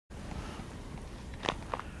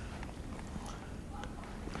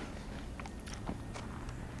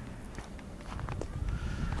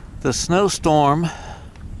The snowstorm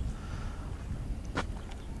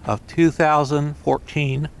of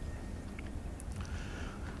 2014,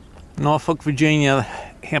 Norfolk, Virginia,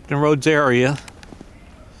 Hampton Roads area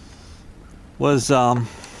was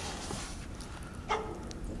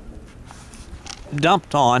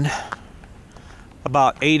dumped on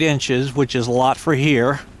about 8 inches, which is a lot for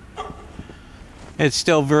here. It's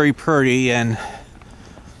still very pretty, and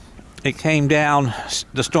it came down.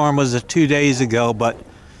 The storm was 2 days ago, but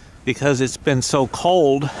because it's been so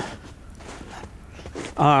cold, it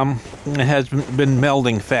has been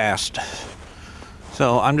melting fast.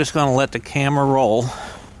 So I'm just going to let the camera roll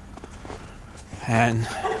and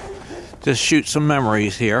just shoot some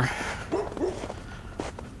memories here.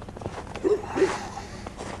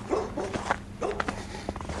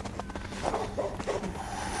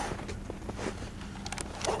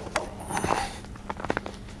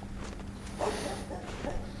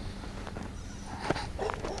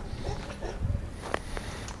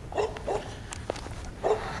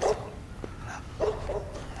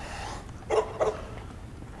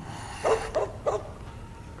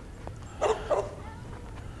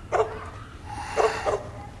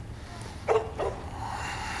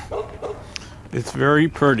 It's very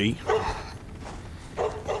pretty.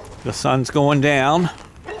 The sun's going down,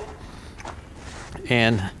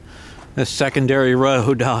 and the secondary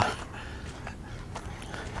road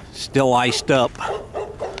still iced up.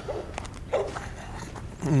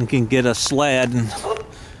 You can get a sled and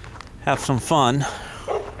have some fun.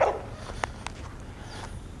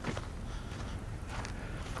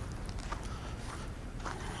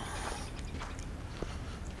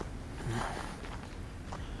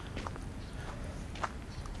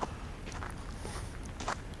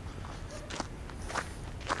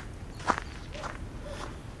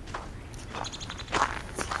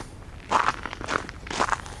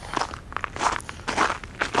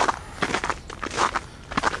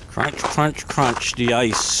 Crunch, crunch, crunch, the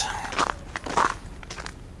ice.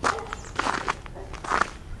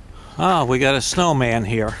 Oh, we got a snowman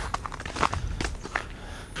here.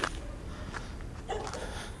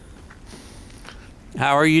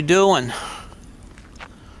 How are you doing?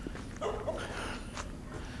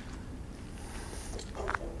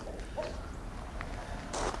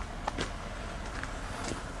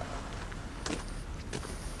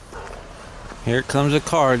 Here comes a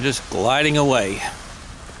car just gliding away.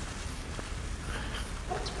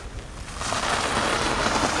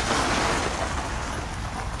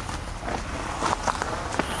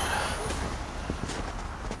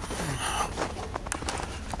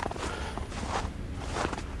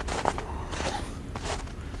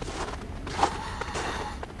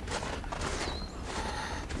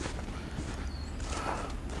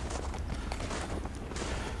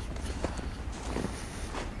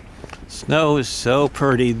 Snow is so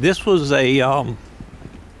pretty. This was a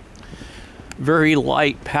very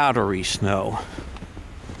light, powdery snow.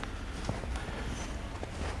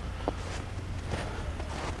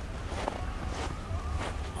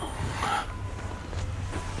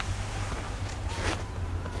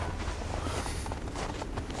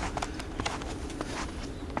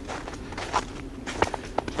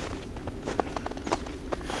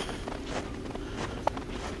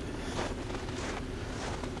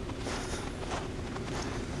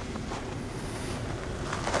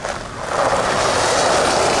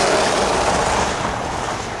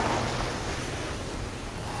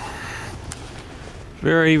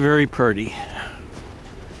 Very, very pretty.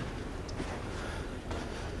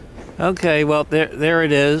 Okay, well, there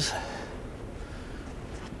it is.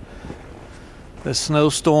 The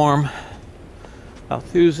snowstorm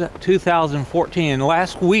of 2014. And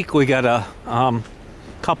last week we got a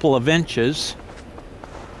couple of inches.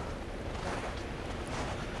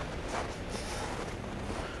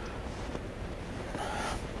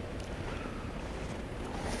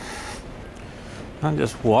 I'm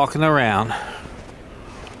just walking around.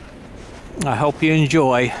 I hope you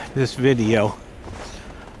enjoy this video.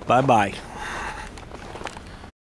 Bye-bye.